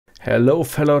Hello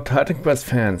fellow Titan Quest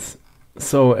fans.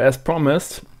 So as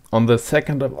promised, on the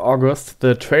 2nd of August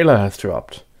the trailer has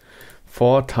dropped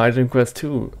for Titan Quest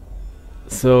 2.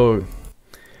 So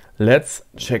let's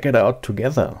check it out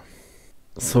together.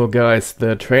 So guys,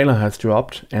 the trailer has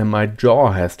dropped and my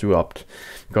jaw has dropped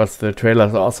because the trailer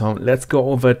is awesome. Let's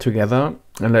go over it together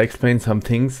and I explain some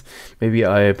things. Maybe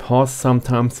I pause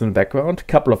sometimes in the background,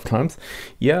 a couple of times.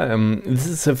 Yeah, this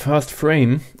is the first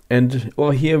frame and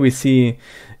over here we see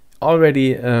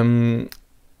already an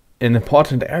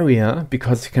important area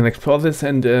because you can explore this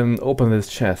and open this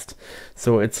chest.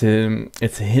 So it's a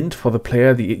hint for the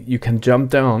player that you can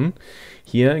jump down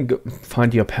here,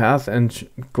 find your path and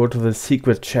go to the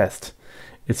secret chest.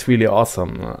 It's really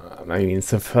awesome. I mean, it's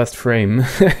the first frame.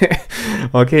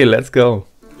 Okay, let's go.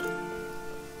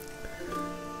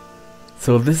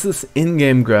 So this is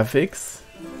in-game graphics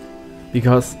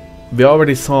because we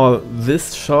already saw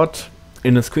this shot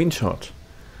in a screenshot.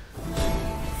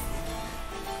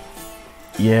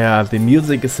 Yeah, the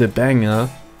music is a banger.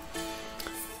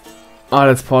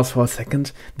 Let's pause for a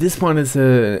second. This one is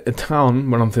a town,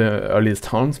 one of the earliest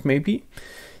towns maybe.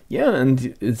 Yeah,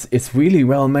 and it's really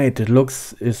well made. It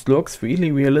looks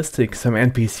really realistic. Some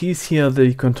NPCs here that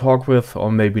you can talk with,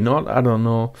 or maybe not, I don't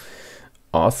know.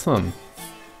 Awesome.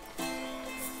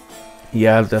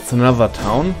 Yeah, that's another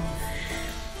town.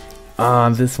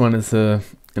 This one is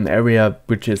an area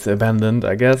which is abandoned,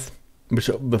 I guess,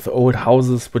 with old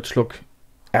houses which look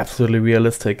absolutely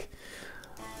realistic.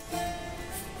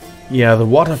 Yeah, the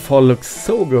waterfall looks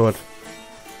so good.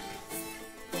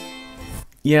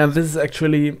 Yeah, this is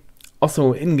actually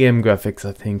also in-game graphics,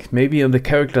 I think. Maybe on the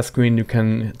character screen you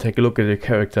can take a look at your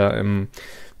character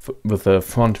with a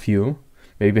front view.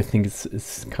 Maybe I think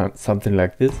it's kind of something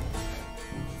like this.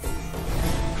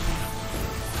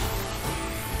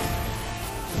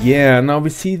 Yeah, now we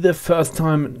see the first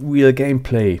time real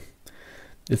gameplay.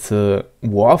 It's a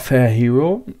warfare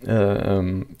hero,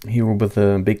 hero with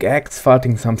a big axe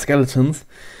fighting some skeletons.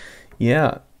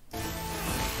 Yeah.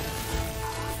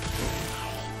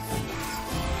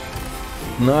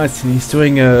 Nice, and he's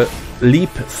doing a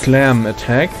leap slam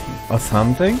attack or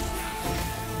something.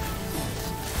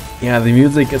 Yeah, the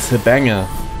music is a banger.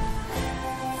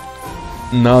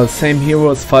 Now the same hero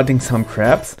is fighting some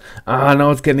crabs. Now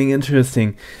it's getting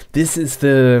interesting. This is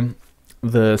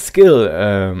the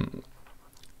skill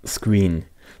screen.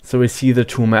 So we see the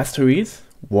two masteries,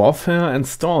 Warfare and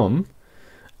Storm.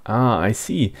 I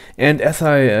see. And as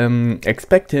I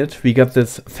expected, we got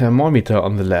this thermometer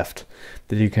on the left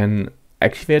that you can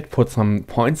activate, put some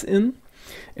points in,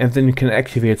 and then you can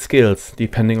activate skills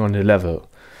depending on the level.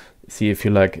 See, if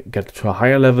you get to a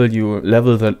higher level, you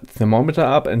level the thermometer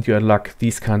up and you unlock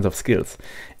these kinds of skills.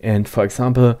 And for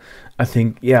example, I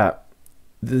think, yeah,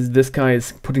 this guy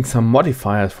is putting some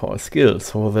modifiers for a skill.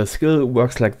 So the skill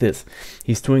works like this.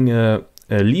 He's doing a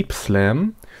leap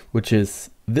slam, which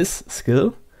is this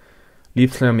skill.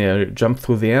 Leap slam, yeah, jump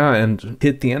through the air and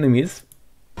hit the enemies.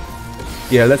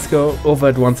 Yeah, let's go over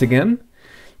it once again.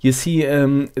 You see,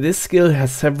 this skill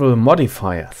has several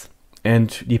modifiers.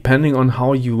 And depending on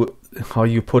how you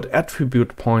put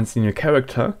attribute points in your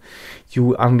character,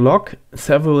 you unlock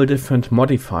several different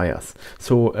modifiers.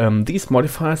 So these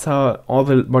modifiers are all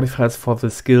the modifiers for the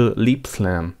skill Leap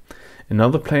Slam.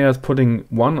 Another player is putting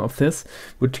one of this,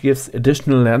 which gives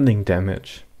additional landing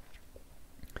damage.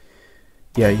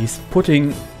 Yeah, he's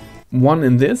putting one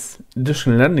in this,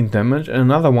 additional landing damage,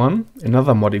 and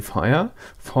another modifier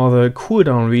for the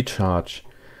cooldown recharge.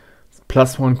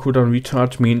 +1 cooldown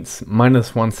recharge means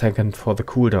 -1 second for the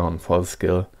cooldown for the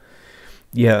skill.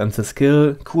 Yeah, and the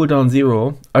skill cooldown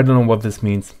 0, I don't know what this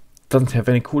means. Doesn't have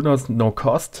any cooldowns, no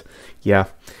cost. Yeah.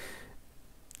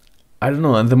 I don't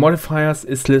know, and the modifiers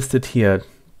is listed here.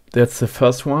 That's the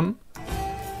first one.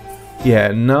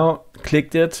 Yeah, now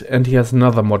clicked it and he has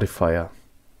another modifier.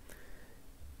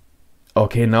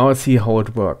 Okay, now I see how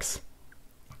it works.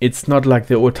 It's not like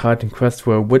the old Titan Quest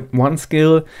where one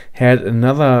skill had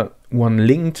another one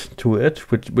linked to it,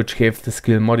 which gave the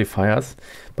skill modifiers,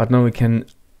 but now we can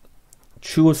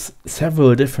choose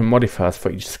several different modifiers for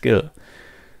each skill.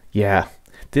 Yeah,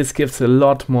 this gives a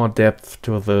lot more depth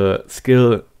to the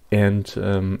skill and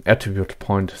attribute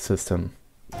point system.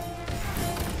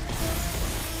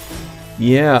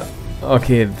 Yeah,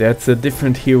 okay, that's a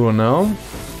different hero now.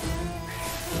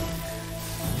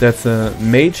 That's a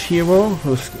mage hero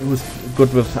who's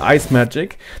good with ice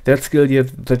magic. That skill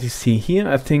that you see here,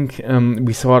 I think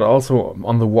we saw it also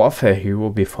on the warfare hero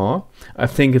before. I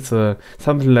think it's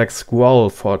something like Squall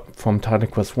from Titan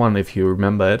Quest 1, if you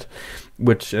remember it.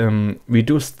 which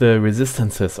reduce the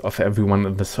resistances of everyone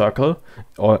in the circle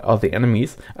or the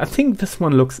enemies. I think this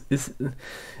one looks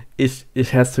it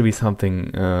has to be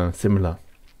something similar.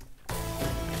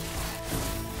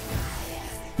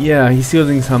 Yeah, he's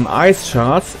using some ice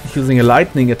shards, using a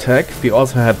lightning attack. We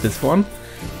also have this one.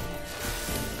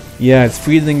 Yeah, it's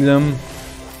freezing them.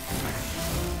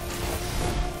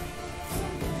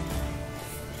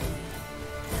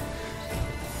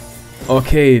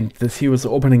 Okay, this hero is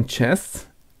opening chests.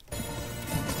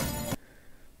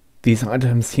 These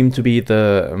items seem to be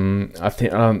the, I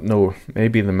think, I don't know,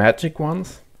 maybe the magic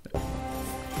ones?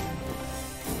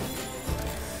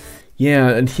 Yeah,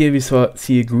 and here we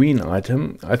see a green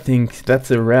item. I think that's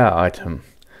a rare item.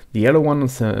 The yellow one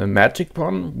is a magic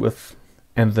one,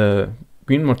 and the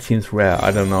green one seems rare,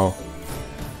 I don't know.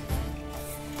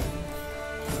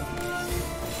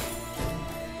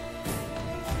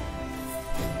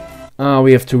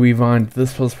 We have to rewind.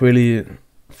 This was really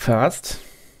fast.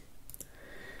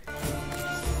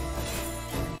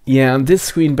 Yeah, and this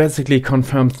screen basically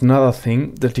confirms another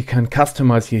thing, that you can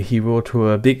customize your hero to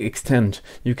a big extent.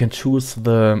 You can choose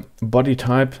the body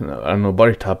type, I don't know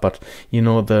body type, but you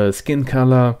know, the skin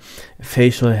color,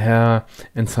 facial hair,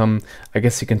 and some, I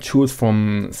guess you can choose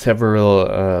from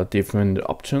several different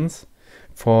options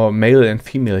for male and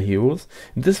female heroes.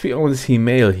 In this we only see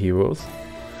male heroes.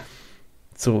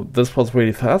 So this was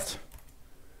really fast.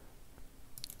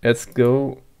 Let's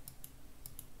go.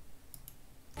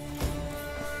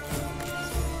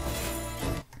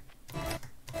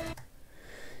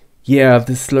 Yeah,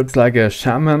 this looks like a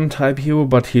shaman type hero,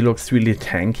 but he looks really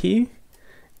tanky.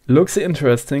 Looks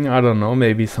interesting, I don't know,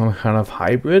 maybe some kind of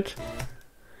hybrid.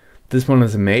 This one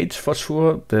is a mage for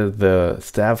sure. The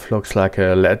staff looks like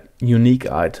a unique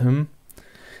item.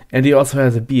 And he also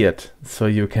has a beard, so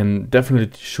you can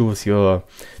definitely choose your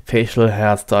facial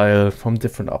hairstyle from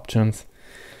different options.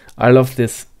 I love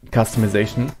this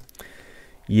customization.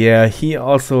 Yeah, he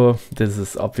also, this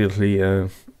is obviously a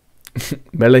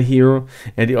melee hero,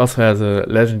 and he also has a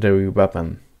legendary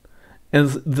weapon. And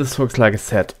this looks like a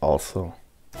set also.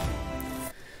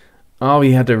 Oh,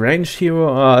 we had a ranged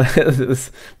hero.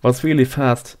 This was really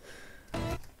fast.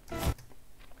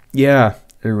 Yeah,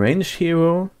 a ranged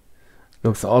hero.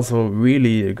 Looks also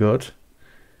really good.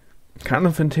 Kind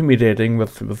of intimidating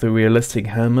with a realistic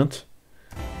helmet.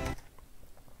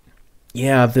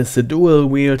 Yeah, this is a dual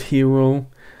wield hero.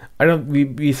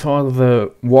 We saw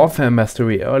the warfare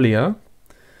mastery earlier.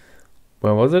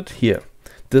 Where was it? Here.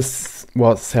 This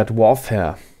was set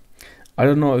warfare. I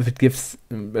don't know if it gives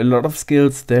a lot of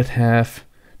skills that have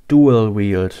dual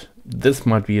wield. This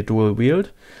might be a dual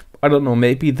wield. I don't know,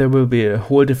 maybe there will be a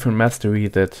whole different mastery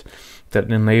that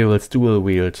enables dual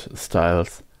wield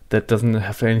styles. That doesn't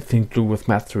have anything to do with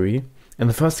mastery. In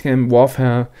the first game,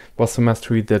 Warfare was the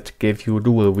mastery that gave you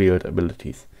dual wield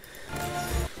abilities.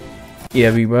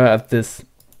 Yeah, we were at this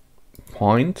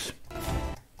point.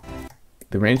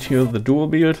 The range hero, the dual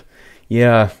wield.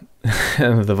 Yeah,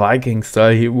 the Viking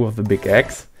style hero with the big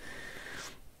axe.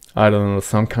 I don't know,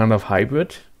 some kind of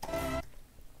hybrid.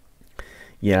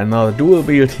 Yeah, now the dual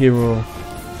wield hero.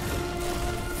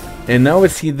 And now we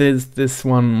see this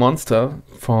one monster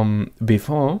from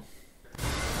before.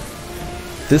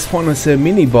 This one is a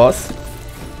mini boss.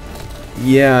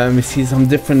 Yeah, and we see some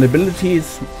different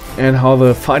abilities and how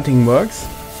the fighting works.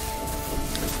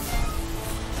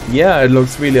 Yeah, it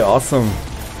looks really awesome.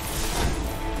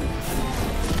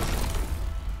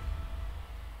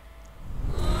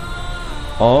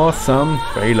 Awesome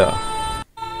trailer.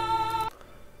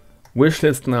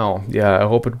 Wishlist now. Yeah, I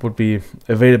hope it would be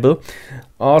available.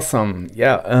 Awesome.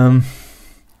 Yeah,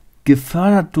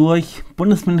 gefördert durch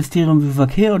Bundesministerium für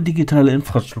Verkehr und digitale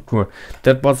Infrastruktur.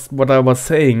 That was what I was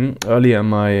saying earlier in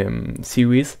my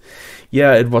series.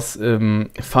 Yeah, it was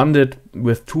funded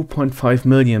with 2.5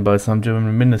 million by some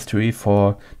German ministry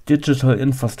for digital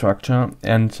infrastructure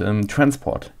and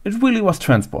transport. It really was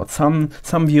transport. Some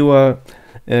viewer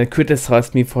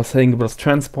criticized me for saying it was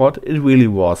transport. It really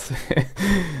was.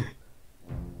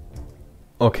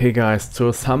 Okay guys,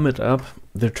 to sum it up,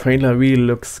 the trailer really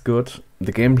looks good.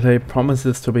 The gameplay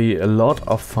promises to be a lot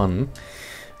of fun.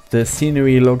 The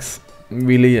scenery looks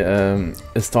really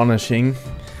astonishing.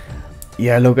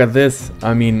 Yeah, look at this.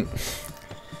 I mean,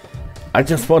 I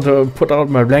just want to put out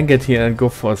my blanket here and go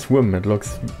for a swim. It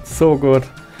looks so good.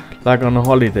 Like on a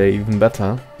holiday, even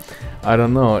better. I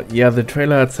don't know. Yeah, the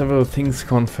trailer had several things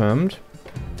confirmed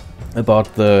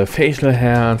about the facial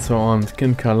hair and so on,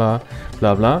 skin color,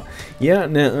 blah blah. Yeah,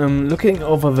 looking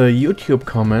over the YouTube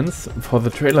comments for the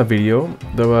trailer video,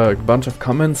 there were a bunch of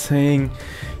comments saying,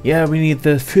 yeah, we need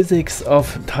the physics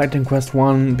of Titan Quest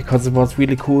 1 because it was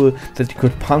really cool that you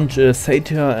could punch a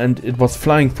satyr and it was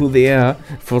flying through the air,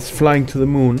 it was flying to the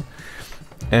moon.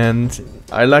 And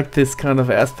I like this kind of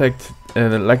aspect,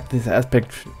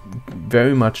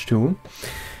 very much too.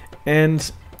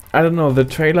 And I don't know, the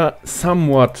trailer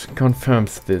somewhat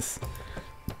confirms this.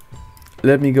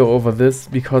 Let me go over this,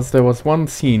 because there was one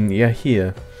scene, yeah,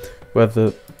 here, where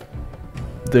the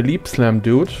leap slam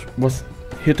dude was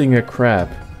hitting a crab.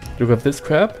 Look at this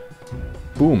crab.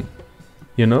 Boom.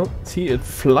 You know, see, it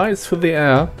flies through the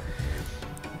air.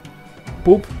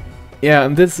 Boop. Yeah,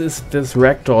 and this is this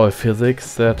ragdoll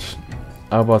physics that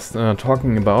I was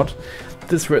talking about.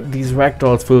 These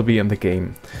ragdolls will be in the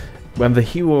game. When the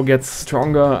hero gets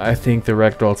stronger, I think the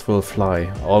ragdolls will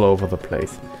fly all over the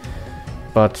place.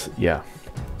 But yeah.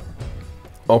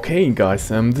 Okay guys,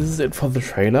 this is it for the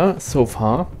trailer so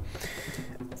far.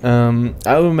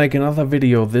 I will make another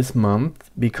video this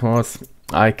month because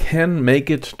I can make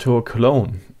it to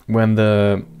Cologne when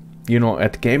the, you know,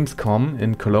 at Gamescom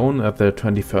in Cologne at the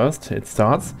 21st it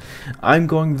starts. I'm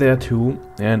going there too,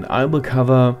 and I will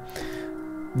cover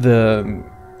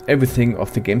everything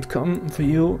of the Gamescom for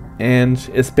you, and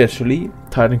especially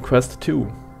Titan Quest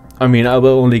 2. I mean, I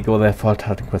will only go there for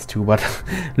Titan Quest 2, but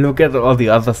look at all the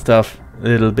other stuff a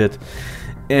little bit.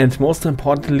 And most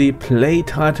importantly, play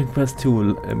Titan Quest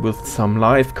 2 with some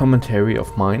live commentary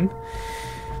of mine.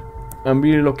 I'm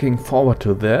really looking forward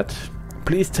to that.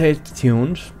 Please stay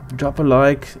tuned, drop a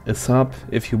like, a sub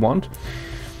if you want.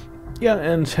 Yeah,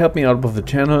 and help me out with the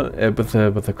channel,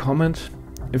 with a comment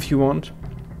if you want.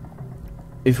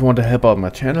 If you want to help out my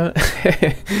channel.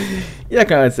 Yeah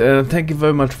guys, thank you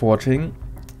very much for watching.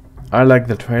 I like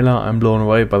the trailer, I'm blown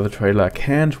away by the trailer, I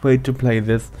can't wait to play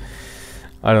this.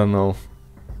 I don't know,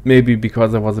 maybe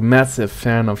because I was a massive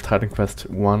fan of Titan Quest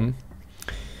 1.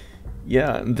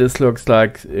 Yeah, this looks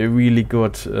like a really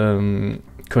good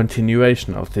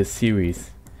continuation of this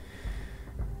series.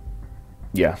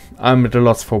 Yeah, I'm at a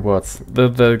loss for words.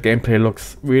 The gameplay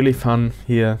looks really fun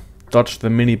here, dodge the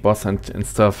mini boss and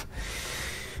stuff.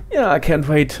 Yeah, I can't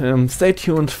wait. Stay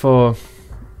tuned for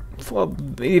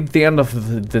the end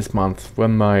of this month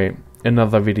when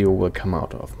another video will come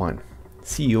out of mine.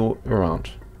 See you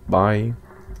around. Bye.